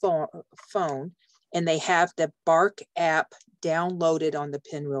pinwheel phone and they have the Bark app downloaded on the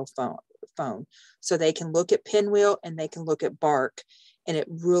pinwheel phone. So they can look at pinwheel and they can look at Bark, and it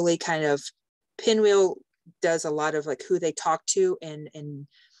really kind of, pinwheel does a lot of like who they talk to and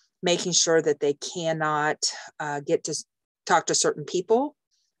making sure that they cannot get to talk to certain people.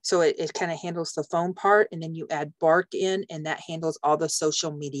 So it kind of handles the phone part, and then you add Bark in and that handles all the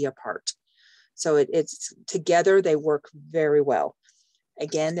social media part. So it's together, they work very well.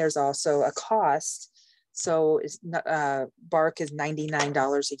 Again, there's also a cost. So it's Bark is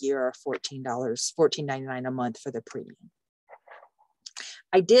 $99 a year or $14.99 a month for the premium.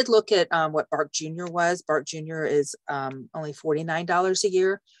 I did look at what Bark Junior was. Bark Junior is only $49 a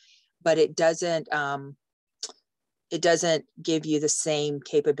year, but it doesn't give you the same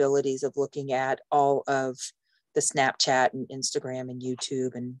capabilities of looking at all of the Snapchat and Instagram and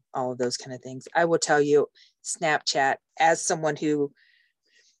YouTube and all of those kind of things. I will tell you, Snapchat, as someone who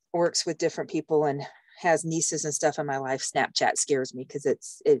works with different people and has nieces and stuff in my life, Snapchat scares me because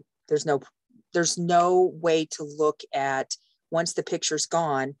there's no way to look at, once the picture's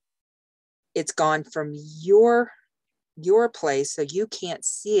gone, it's gone from your place. So you can't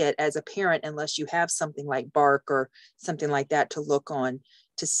see it as a parent unless you have something like Bark or something like that to look on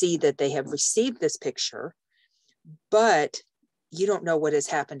to see that they have received this picture, but you don't know what has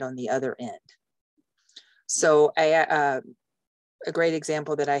happened on the other end. So a great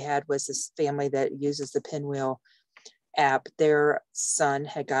example that I had was this family that uses the Pinwheel app. Their son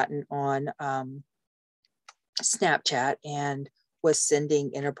had gotten on Snapchat and was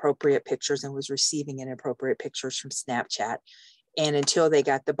sending inappropriate pictures and was receiving inappropriate pictures from Snapchat. And until they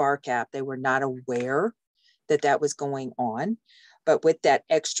got the Bark app, they were not aware that that was going on. But with that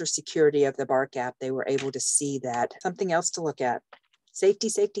extra security of the Bark app, they were able to see that. Something else to look at. Safety,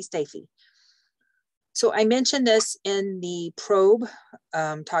 safety, safety. So I mentioned this in the probe,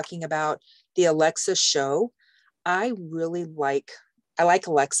 talking about the Alexa show. I like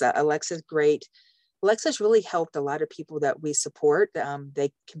Alexa. Alexa's great. Alexa's really helped a lot of people that we support.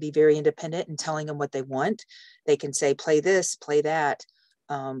 They can be very independent in telling them what they want. They can say, play this, play that,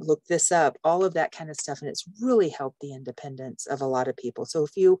 look this up, all of that kind of stuff. And it's really helped the independence of a lot of people. So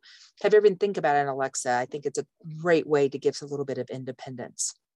if you have ever been think about an Alexa, I think it's a great way to give a little bit of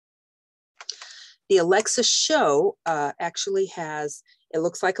independence. The Alexa show actually has, it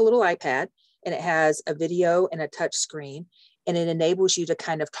looks like a little iPad, and it has a video and a touch screen, and it enables you to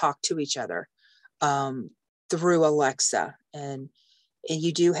kind of talk to each other through Alexa. And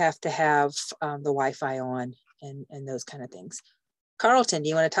you do have to have the Wi-Fi on and those kind of things. Carlton, do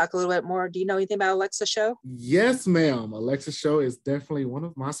you want to talk a little bit more? Do you know anything about Alexa show? Yes, ma'am. Alexa show is definitely one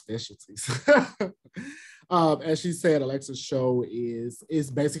of my specialties. As she said, Alexa show is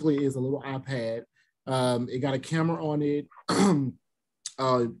a little iPad It got a camera on it.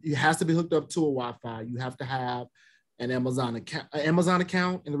 It has to be hooked up to a Wi-Fi. You have to have an Amazon account.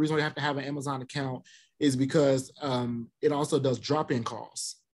 And the reason why you have to have an Amazon account is because it also does drop-in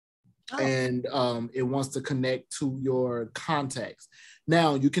calls. Oh. And it wants to connect to your contacts.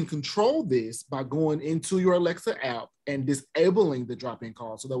 Now, you can control this by going into your Alexa app and disabling the drop-in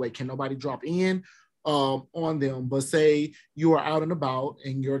call. So that way, can nobody drop in on them. But say you are out and about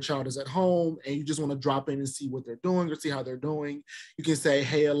and your child is at home and you just want to drop in and see what they're doing or see how they're doing. You can say,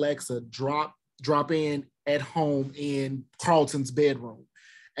 hey, Alexa, drop in at home in Carlton's bedroom.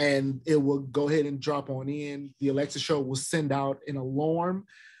 And it will go ahead and drop on in. The Alexa show will send out an alarm.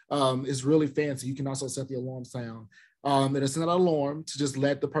 It's really fancy. You can also set the alarm sound. It'll send out an alarm to just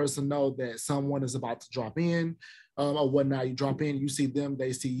let the person know that someone is about to drop in or whatnot. You drop in, you see them,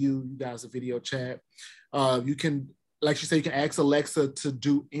 they see you. You guys a video chat. You can, like you say, you can ask Alexa to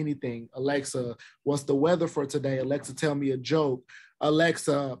do anything. Alexa, what's the weather for today? Alexa, tell me a joke.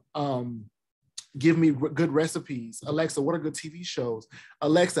 Alexa, give me good recipes. Alexa, what are good TV shows?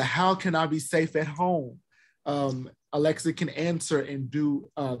 Alexa, how can I be safe at home? Alexa can answer and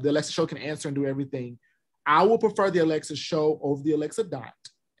do, the Alexa show can answer and do everything. I will prefer the Alexa show over the Alexa Dot.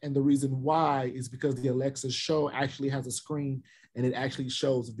 And the reason why is because the Alexa show actually has a screen and it actually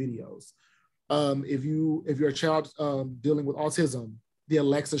shows videos. If your child dealing with autism, the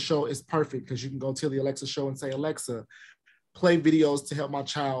Alexa show is perfect because you can go to the Alexa show and say, Alexa, play videos to help my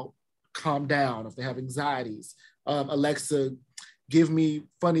child calm down if they have anxieties. Alexa, give me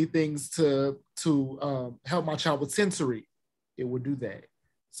funny things to help my child with sensory. It will do that.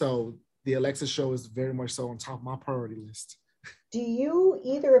 So the Alexa show is very much so on top of my priority list. Do you,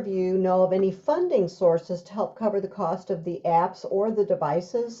 either of you, know of any funding sources to help cover the cost of the apps or the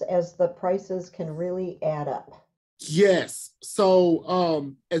devices, as the prices can really add up? Yes.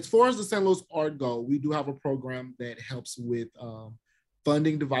 So as far as the St. Louis Art go, we do have a program that helps with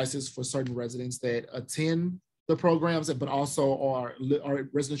funding devices for certain residents that attend the programs, but also are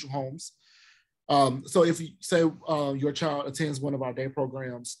residential homes. So if you say your child attends one of our day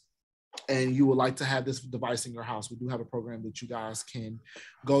programs and you would like to have this device in your house, we do have a program that you guys can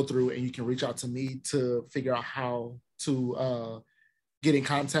go through, and you can reach out to me to figure out how to get in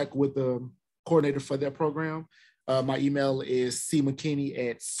contact with the coordinator for that program. My email is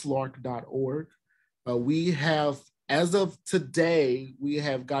cmckinney@slark.org. We have, as of today, we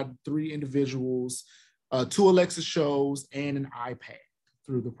have got 3 individuals, 2 Alexa shows, and an iPad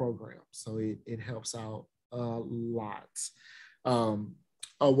through the program. So it helps out a lot.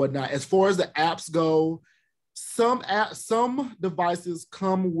 Or whatnot. As far as the apps go, some devices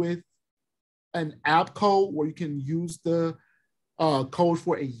come with an app code where you can use the code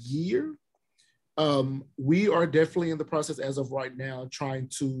for a year. We are definitely in the process as of right now trying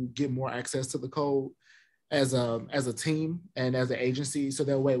to get more access to the code as a team and as an agency, so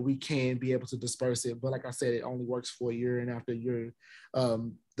that way we can be able to disperse it. But like I said, it only works for a year, and after a year,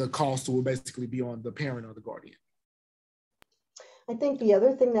 the cost will basically be on the parent or the guardian. I think the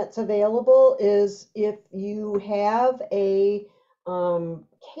other thing that's available is if you have a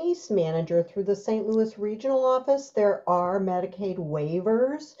case manager through the St. Louis Regional Office, there are Medicaid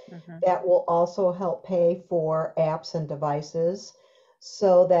waivers that will also help pay for apps and devices.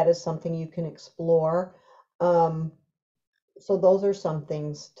 So that is something you can explore. So those are some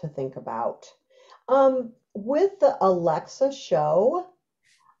things to think about. With the Alexa show,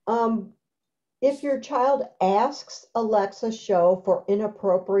 if your child asks Alexa show for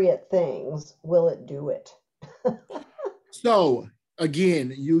inappropriate things, will it do it? So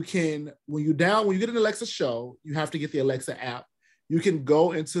again, you can, when you get an Alexa show, you have to get the Alexa app. You can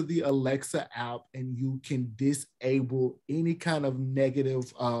go into the Alexa app and you can disable any kind of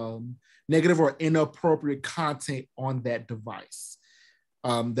negative or inappropriate content on that device.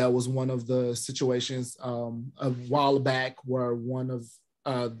 That was one of the situations a while back where one of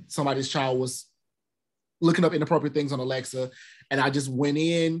somebody's child was looking up inappropriate things on Alexa, and I just went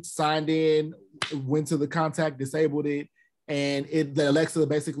in, signed in, went to the contact, disabled it, and the Alexa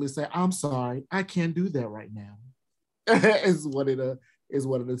basically said, "I'm sorry, I can't do that right now." is what it'll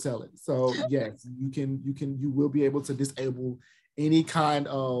tell it. So yes, you will be able to disable any kind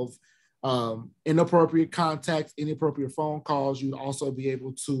of inappropriate contacts, inappropriate phone calls. You'd also be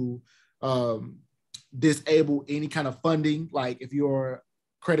able to disable any kind of funding, like if your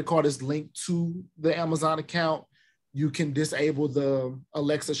credit card is linked to the Amazon account, you can disable the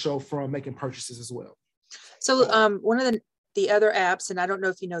Alexa show from making purchases as well. So one of the other apps, and I don't know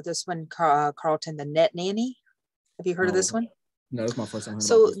if you know this one, Carlton, the Net Nanny. Have you heard of this one? No, that's my first time.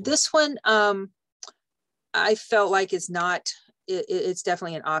 So this one, I felt like it's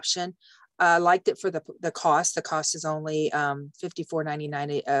definitely an option. Liked it for the cost. The cost is only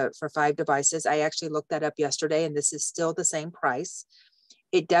 $54.99 for 5 devices. I actually looked that up yesterday, and this is still the same price.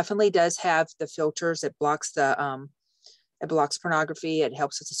 It definitely does have the filters. It blocks it blocks pornography. It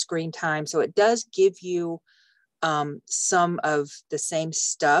helps with the screen time. So it does give you some of the same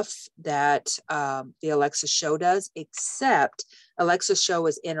stuff that the Alexa Show does, except Alexa Show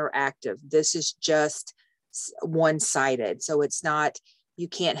is interactive. This is just one-sided. So it's not, you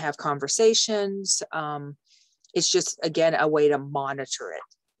can't have conversations. It's just, again, a way to monitor it.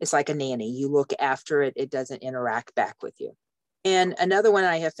 It's like a nanny. You look after it. It doesn't interact back with you. And another one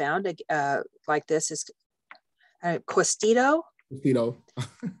I have found like this is Questito. Questito.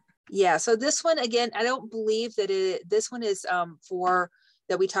 Yeah. So this one, again, I don't believe that this one is for,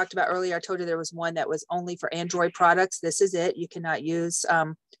 that we talked about earlier. I told you there was one that was only for Android products. This is it. You cannot use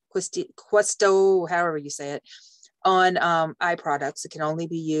Questo, however you say it, on iProducts. It can only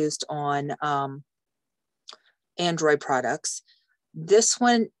be used on Android products. This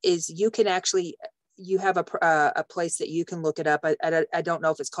one is, you can actually, you have a place that you can look it up. I don't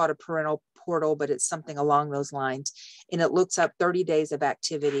know if it's called a parental portal, but it's something along those lines. And it looks up 30 days of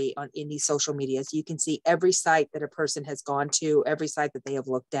activity on any social media. So you can see every site that a person has gone to, every site that they have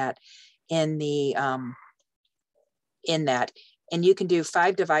looked at in the in that. And you can do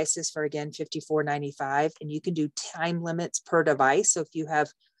 5 devices for, again, $54.95, and you can do time limits per device. So if you have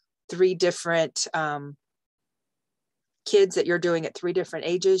 3 different kids that you're doing at 3 different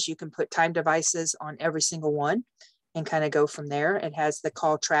ages, you can put time devices on every single one and kind of go from there. It has the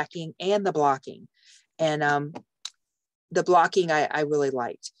call tracking and the blocking. And the blocking I really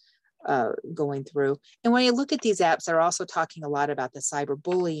liked going through. And when you look at these apps, they're also talking a lot about the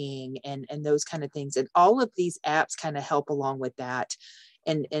cyberbullying and those kind of things. And all of these apps kind of help along with that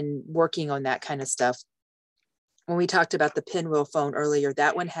and working on that kind of stuff. When we talked about the pinwheel phone earlier,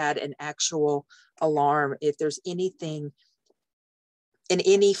 that one had an actual alarm. If there's anything in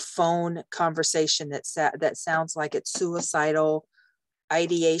any phone conversation that sounds like it's suicidal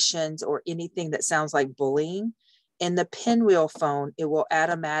ideations or anything that sounds like bullying, in the pinwheel phone, it will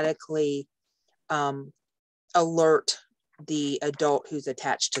automatically alert the adult who's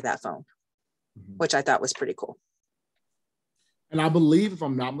attached to that phone, which I thought was pretty cool. And I believe, if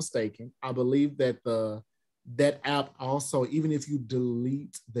I'm not mistaken, I believe that that app also, even if you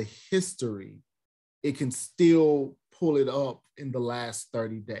delete the history, it can still pull it up in the last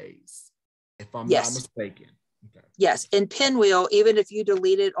 30 days, if I'm not mistaken. Okay. Yes, in Pinwheel, even if you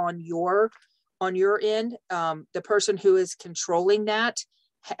delete it on your end, the person who is controlling that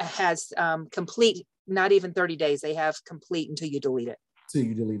has complete, not even 30 days. They have complete until you delete it. Until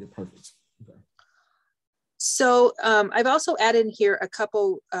you delete it, perfect. Okay. So I've also added in here a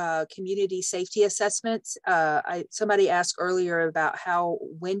couple community safety assessments. Somebody asked earlier about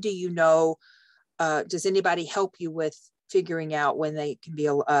when do you know, does anybody help you with figuring out when they can be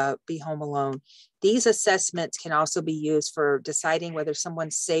home alone? These assessments can also be used for deciding whether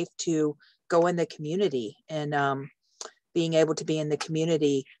someone's safe to go in the community and being able to be in the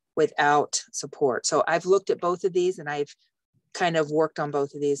community without support. So I've looked at both of these and I've kind of worked on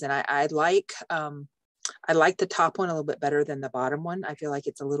both of these, and I like the top one a little bit better than the bottom one. I feel like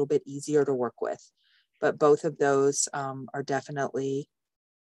it's a little bit easier to work with, but both of those are definitely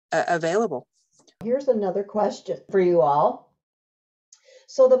available. Here's another question for you all.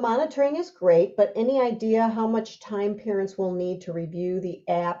 So the monitoring is great, but any idea how much time parents will need to review the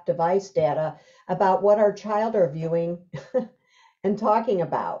app device data about what our child are viewing and talking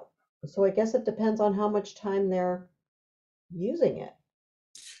about? So I guess it depends on how much time they're using it.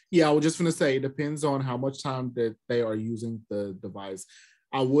 Yeah, I was just going to say, it depends on how much time that they are using the device.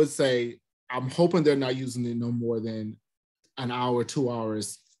 I would say, I'm hoping they're not using it no more than an hour, 2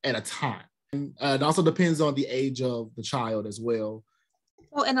 hours at a time. And it also depends on the age of the child as well.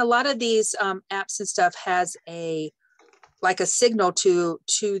 Well, and a lot of these apps and stuff has a signal to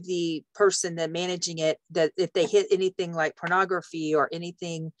the person that managing it, that if they hit anything like pornography or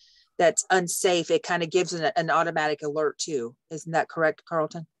anything that's unsafe, it kind of gives an automatic alert too. Isn't that correct,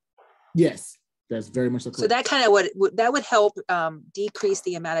 Carlton? Yes, that's very much correct. So that kind of would help decrease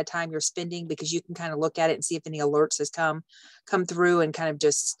the amount of time you're spending, because you can kind of look at it and see if any alerts has come through and kind of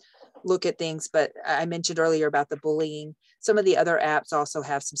just look at things. But I mentioned earlier about the bullying. Some of the other apps also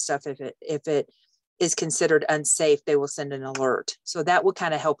have some stuff. If it is considered unsafe, they will send an alert. So that will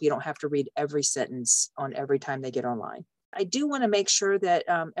kind of help. You don't have to read every sentence on every time they get online. I do want to make sure that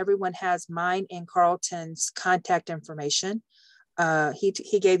everyone has mine and Carlton's contact information.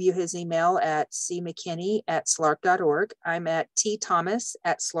 He gave you his email at cmckinney@slark.org. I'm at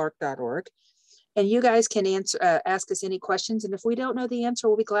tthomas@slark.org. And you guys can ask us any questions. And if we don't know the answer,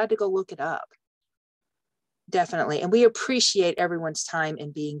 we'll be glad to go look it up. Definitely. And we appreciate everyone's time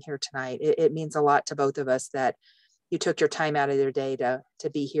in being here tonight. It means a lot to both of us that you took your time out of your day to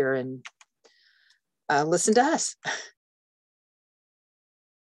be here and listen to us.